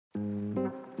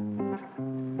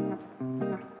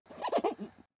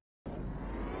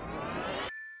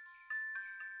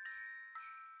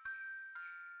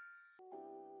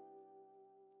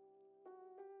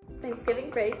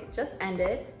Thanksgiving break just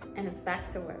ended and it's back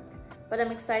to work. But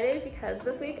I'm excited because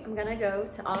this week I'm gonna go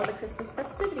to all the Christmas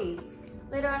festivities.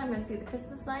 Later on, I'm gonna see the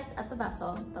Christmas lights at the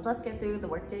vessel, but let's get through the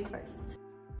workday first.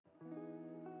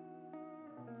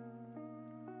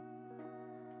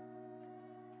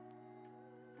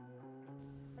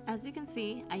 As you can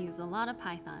see, I use a lot of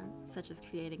Python, such as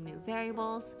creating new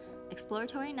variables,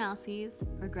 exploratory analyses,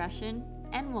 regression,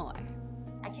 and more.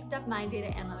 I kicked off my data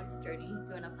analytics journey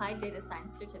through an applied data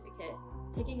science certificate,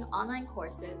 taking online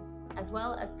courses, as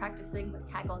well as practicing with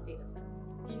Kaggle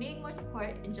datasets. If you're needing more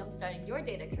support in jumpstarting your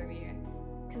data career,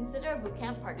 consider a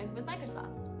bootcamp partnered with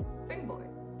Microsoft, Springboard.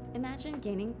 Imagine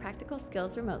gaining practical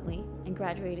skills remotely and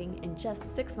graduating in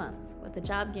just 6 months with a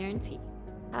job guarantee.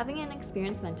 Having an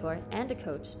experienced mentor and a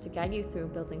coach to guide you through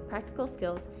building practical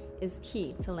skills is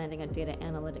key to landing a data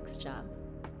analytics job.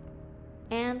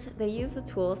 And they use the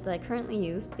tools that I currently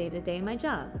use day to day in my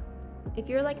job. If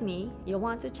you're like me, you'll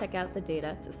want to check out the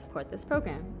data to support this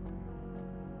program.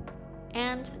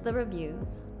 And the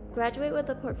reviews. Graduate with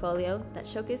a portfolio that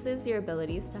showcases your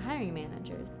abilities to hiring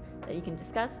managers that you can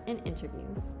discuss in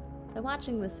interviews. By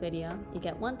watching this video, you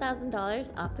get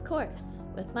 $1,000 off the course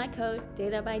with my code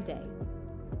DATABYDAY.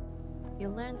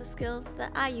 You'll learn the skills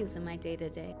that I use in my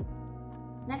day-to-day.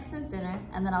 Next is dinner,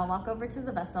 and then I'll walk over to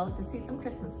the vessel to see some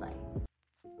Christmas lights.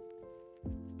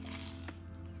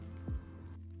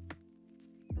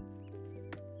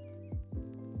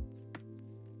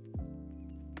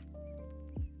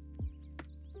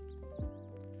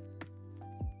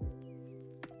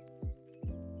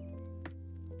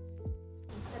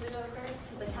 Headed over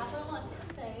to the Capital One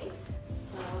Cafe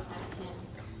so I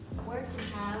can work and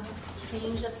have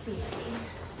change of scenery.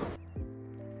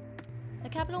 The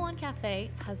Capital One Cafe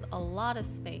has a lot of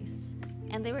space,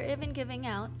 and they were even giving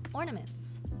out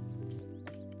ornaments.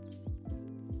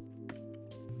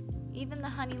 Even the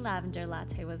honey lavender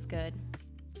latte was good.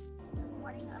 This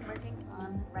morning I'm working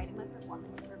on writing my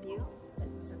performance review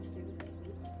since it's due this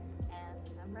week,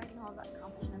 and I'm writing all the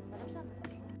accomplishments that I've done this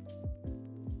week.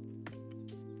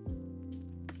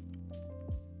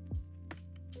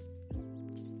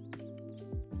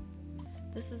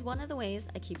 This is one of the ways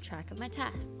I keep track of my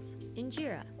tasks, in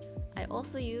Jira. I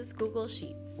also use Google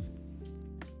Sheets.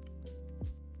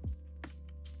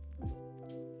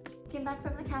 Came back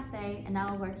from the cafe and now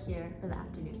I'll work here for the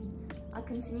afternoon. I'll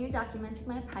continue documenting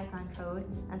my Python code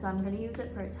as I'm going to use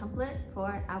it for a template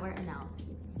for our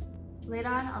analyses. Later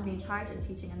on, I'll be in charge of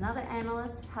teaching another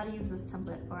analyst how to use this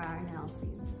template for our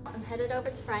analyses. I'm headed over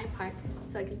to Bryant Park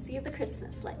so I can see the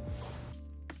Christmas lights.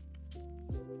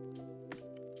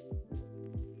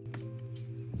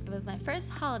 It was my first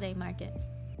holiday market.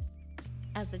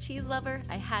 As a cheese lover,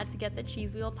 I had to get the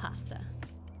cheese wheel pasta.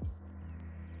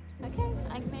 Okay,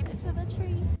 I made it to the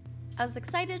tree. I was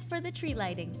excited for the tree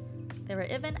lighting. There were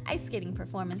even ice skating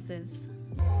performances.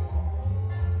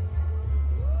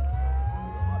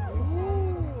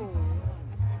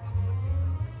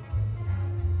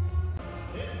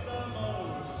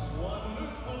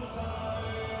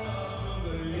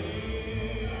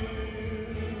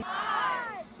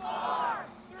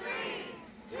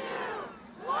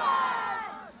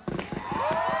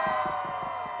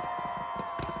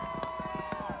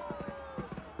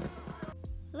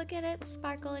 Look at it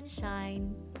sparkle and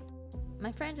shine.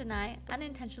 My friend and I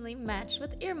unintentionally matched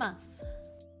with earmuffs.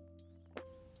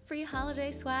 Free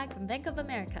holiday swag from Bank of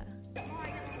America.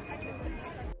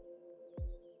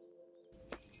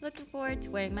 Looking forward to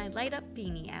wearing my light up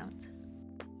beanie out.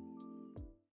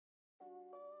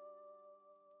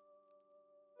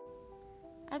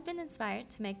 I've been inspired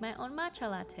to make my own matcha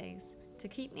lattes to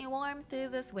keep me warm through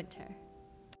this winter.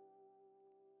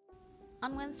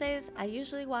 On Wednesdays, I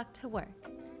usually walk to work.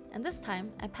 And this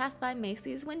time, I passed by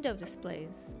Macy's window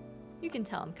displays. You can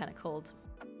tell I'm kinda cold.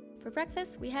 For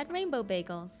breakfast, we had rainbow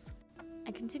bagels.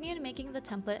 I continued making the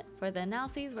template for the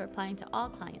analyses we're applying to all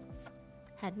clients.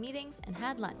 Had meetings and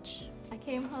had lunch. I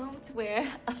came home to wear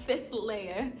a 5th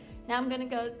layer. Now I'm gonna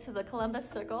go to the Columbus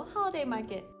Circle holiday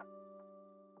market.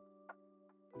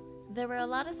 There were a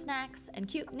lot of snacks and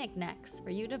cute knickknacks for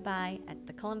you to buy at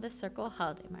the Columbus Circle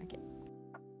holiday market.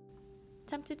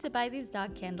 Tempted to buy these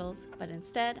dog candles, but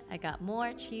instead I got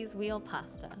more cheese wheel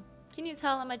pasta. Can you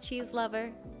tell I'm a cheese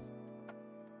lover?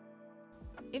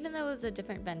 Even though it was a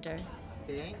different vendor,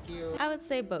 thank you. I would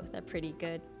say both are pretty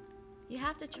good. You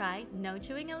have to try No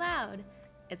Chewing Allowed.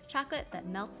 It's chocolate that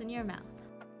melts in your mouth.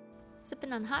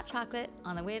 Sipping on hot chocolate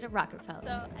on the way to Rockefeller.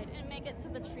 So I didn't make it to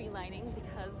the tree lighting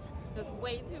because it was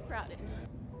way too crowded.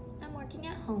 I'm working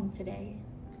at home today.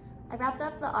 I wrapped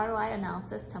up the ROI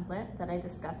analysis template that I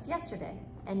discussed yesterday,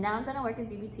 and now I'm going to work in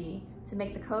dbt to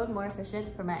make the code more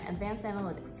efficient for my advanced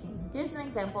analytics team. Here's an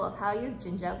example of how I use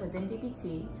Jinja within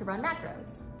dbt to run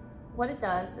macros. What it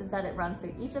does is that it runs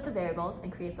through each of the variables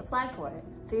and creates a flag for it,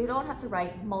 so you don't have to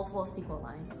write multiple SQL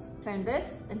lines. Turn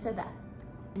this into that,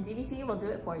 and dbt will do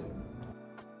it for you.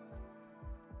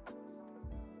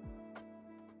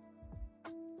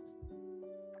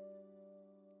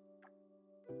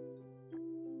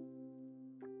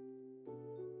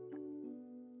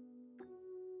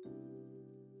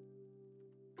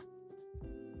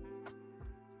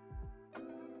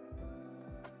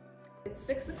 It's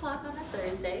 6 o'clock on a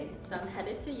Thursday, so I'm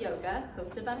headed to yoga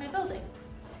hosted by my building.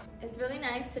 It's really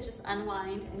nice to just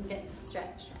unwind and get to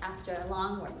stretch after a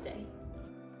long work day.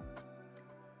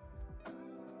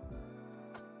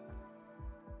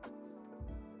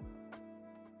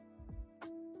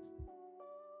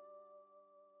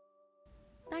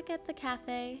 Back at the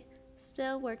cafe,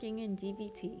 still working in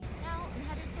dbt. Now I'm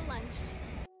headed to lunch.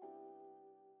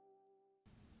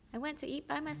 I went to eat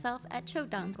by myself at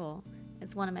Chodango.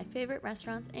 It's one of my favorite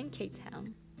restaurants in Cape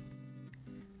Town.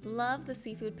 Love the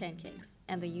seafood pancakes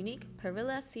and the unique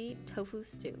perilla seed tofu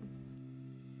stew.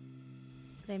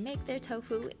 They make their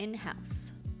tofu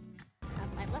in-house.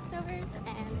 Have my leftovers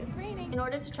and it's raining. In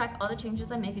order to track all the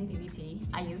changes I make in dbt,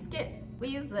 I use Git. We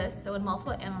use this so when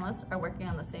multiple analysts are working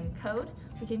on the same code,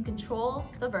 we can control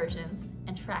the versions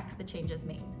and track the changes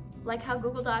made. Like how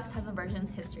Google Docs has a version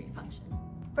history function.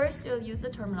 First, you'll use the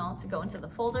terminal to go into the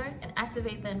folder and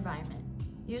activate the environment.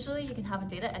 Usually you can have a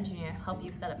data engineer help you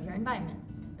set up your environment.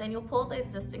 Then you'll pull the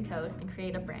existing code and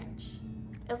create a branch.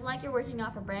 It's like you're working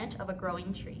off a branch of a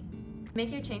growing tree.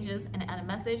 Make your changes and add a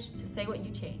message to say what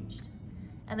you changed.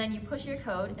 And then you push your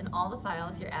code and all the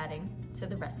files you're adding to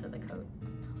the rest of the code.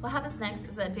 What happens next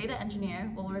is that a data engineer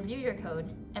will review your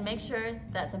code and make sure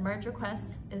that the merge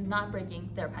request is not breaking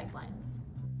their pipelines.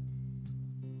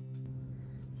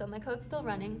 So my code's still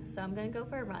running, so I'm gonna go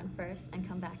for a run first and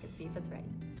come back and see if it's ready.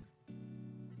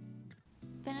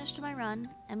 Finished my run,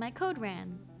 and my code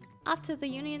ran. Off to the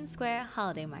Union Square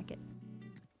holiday market.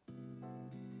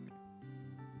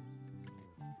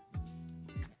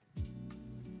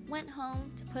 Went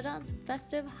home to put on some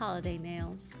festive holiday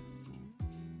nails.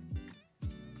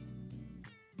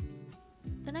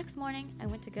 The next morning, I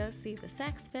went to go see the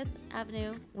Saks Fifth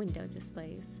Avenue window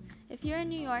displays. If you're in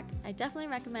New York, I definitely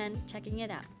recommend checking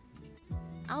it out.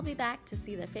 I'll be back to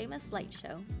see the famous light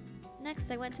show.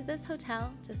 Next, I went to this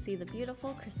hotel to see the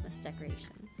beautiful Christmas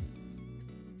decorations.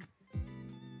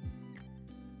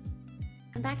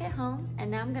 I'm back at home,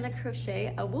 and now I'm gonna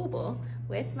crochet a wooble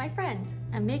with my friend.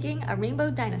 I'm making a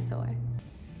rainbow dinosaur.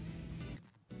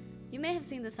 You may have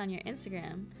seen this on your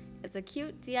Instagram. It's a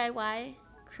cute DIY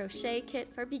crochet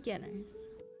kit for beginners.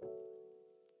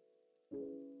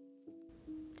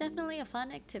 Definitely a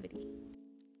fun activity.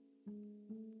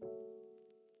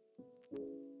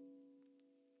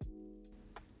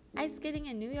 Ice skating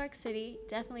in New York City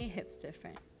definitely hits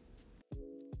different.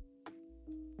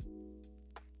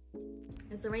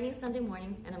 It's a rainy Sunday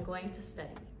morning and I'm going to study.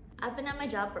 I've been at my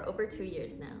job for over 2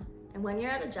 years now, and when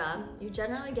you're at a job, you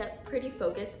generally get pretty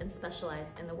focused and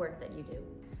specialized in the work that you do.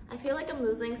 I feel like I'm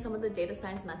losing some of the data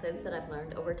science methods that I've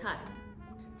learned over time.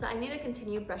 So I need to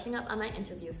continue brushing up on my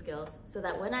interview skills so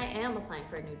that when I am applying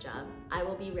for a new job, I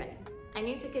will be ready. I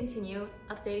need to continue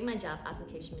updating my job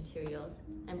application materials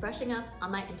and brushing up on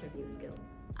my interview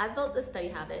skills. I've built this study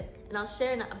habit, and I'll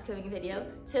share in an upcoming video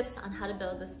tips on how to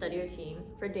build the study routine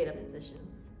for data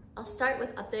positions. I'll start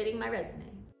with updating my resume.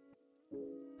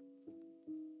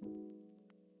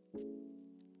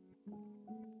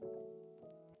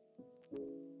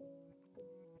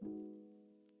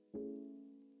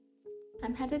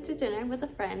 I'm headed to dinner with a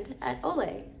friend at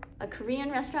Olle, a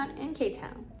Korean restaurant in Cape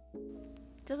Town.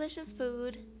 Delicious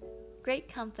food, great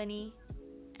company,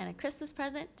 and a Christmas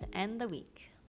present to end the week.